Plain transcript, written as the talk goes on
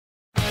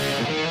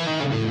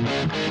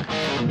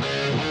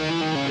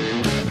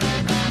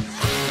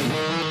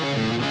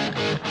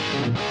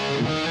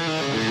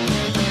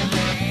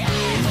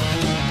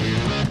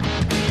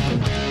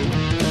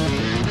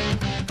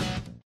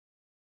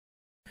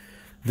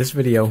This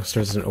video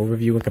serves as an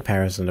overview and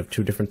comparison of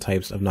two different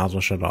types of nozzle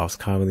shutoffs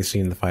commonly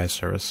seen in the fire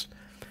service,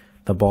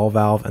 the ball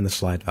valve and the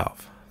slide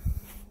valve.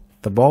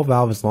 The ball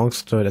valve has long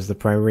stood as the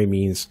primary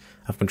means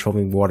of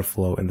controlling water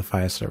flow in the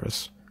fire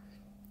service.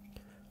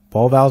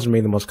 Ball valves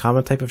remain the most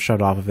common type of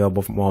shutoff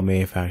available from all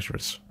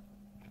manufacturers.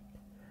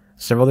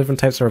 Several different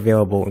types are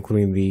available,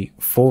 including the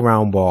full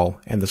round ball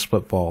and the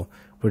split ball,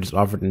 which is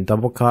offered in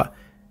double cut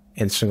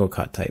and single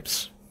cut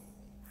types.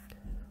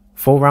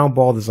 Full round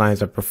ball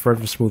designs are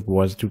preferred for smooth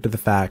bores due to the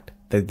fact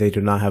that they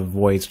do not have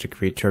voids to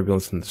create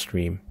turbulence in the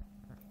stream.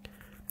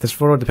 This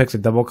photo depicts a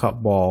double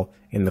cut ball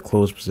in the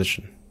closed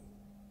position.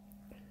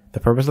 The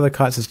purpose of the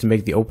cuts is to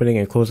make the opening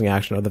and closing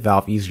action of the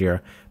valve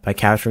easier by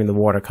capturing the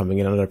water coming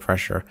in under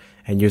pressure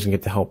and using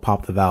it to help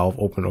pop the valve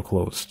open or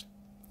closed.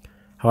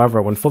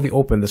 However, when fully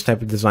open, this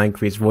type of design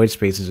creates void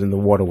spaces in the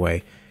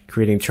waterway,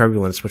 creating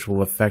turbulence which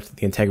will affect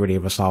the integrity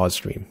of a solid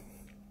stream.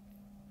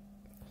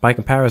 By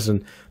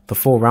comparison, the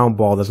full round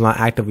ball does not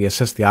actively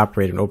assist the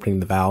operator in opening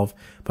the valve,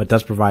 but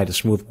does provide a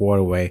smooth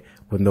waterway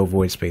with no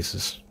void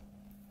spaces.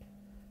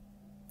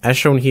 As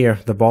shown here,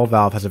 the ball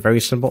valve has a very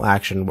simple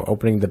action where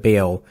opening the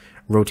bail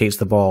rotates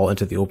the ball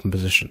into the open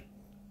position.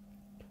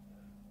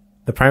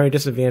 The primary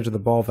disadvantage of the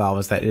ball valve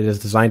is that it is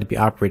designed to be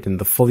operated in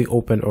the fully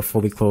open or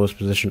fully closed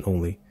position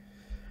only.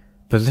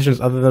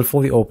 Positions other than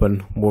fully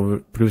open will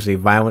produce a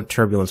violent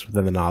turbulence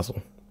within the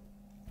nozzle.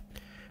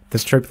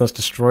 This turbulence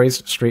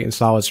destroys straight and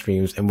solid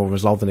streams and will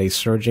result in a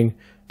surging,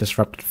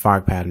 disrupted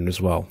fog pattern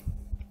as well.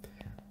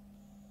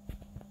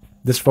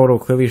 This photo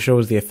clearly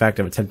shows the effect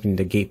of attempting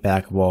to gate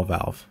back a ball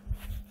valve.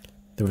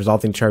 The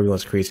resulting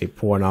turbulence creates a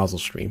poor nozzle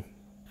stream.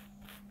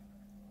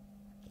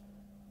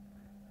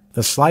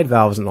 The slide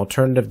valve is an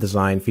alternative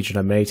design featured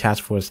on many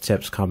task force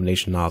tips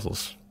combination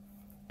nozzles.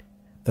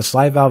 The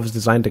slide valve is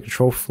designed to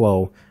control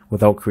flow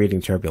without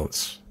creating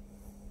turbulence.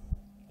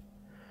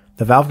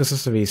 The valve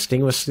consists of a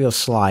stainless steel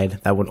slide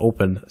that, when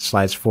opened,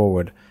 slides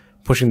forward,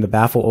 pushing the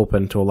baffle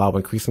open to allow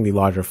increasingly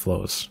larger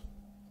flows.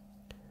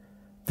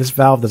 This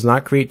valve does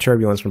not create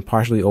turbulence when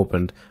partially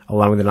opened,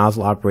 allowing the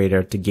nozzle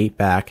operator to gate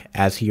back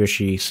as he or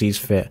she sees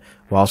fit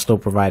while still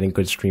providing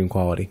good stream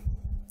quality.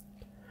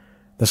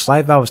 The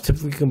slide valve is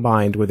typically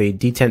combined with a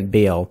detent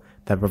bail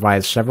that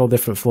provides several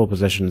different flow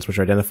positions which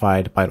are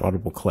identified by an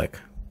audible click.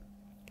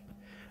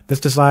 This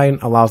design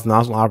allows the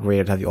nozzle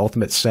operator to have the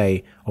ultimate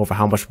say over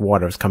how much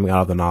water is coming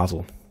out of the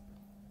nozzle.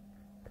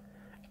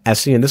 As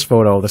seen in this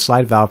photo, the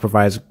slide valve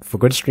provides for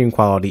good stream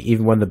quality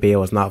even when the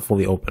bail is not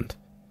fully opened.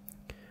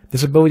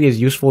 This ability is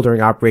useful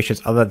during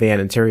operations other than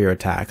interior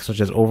attacks,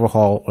 such as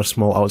overhaul or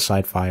small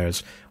outside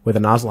fires, where the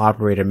nozzle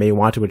operator may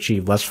want to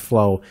achieve less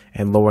flow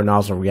and lower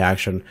nozzle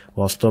reaction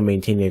while still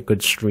maintaining a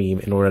good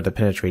stream in order to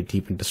penetrate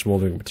deep into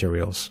smoldering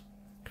materials.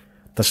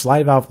 The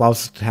slide valve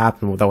allows this to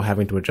happen without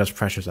having to adjust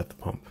pressures at the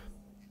pump.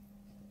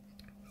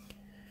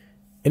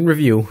 In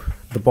review,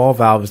 the ball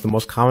valve is the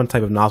most common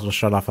type of nozzle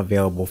shutoff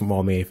available from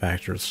all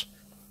manufacturers.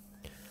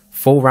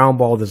 Full round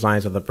ball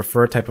designs are the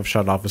preferred type of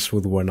shutoff for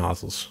smooth bore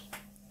nozzles.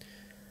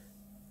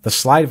 The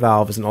slide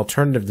valve is an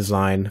alternative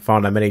design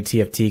found on many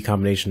TFT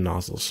combination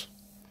nozzles.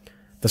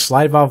 The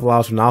slide valve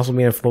allows for nozzle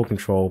man flow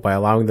control by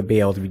allowing the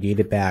bail to be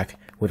gated back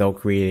without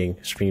creating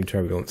stream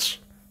turbulence.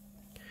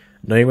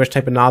 Knowing which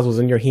type of nozzle is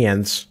in your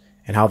hands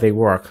and how they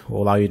work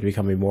will allow you to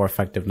become a more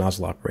effective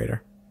nozzle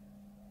operator.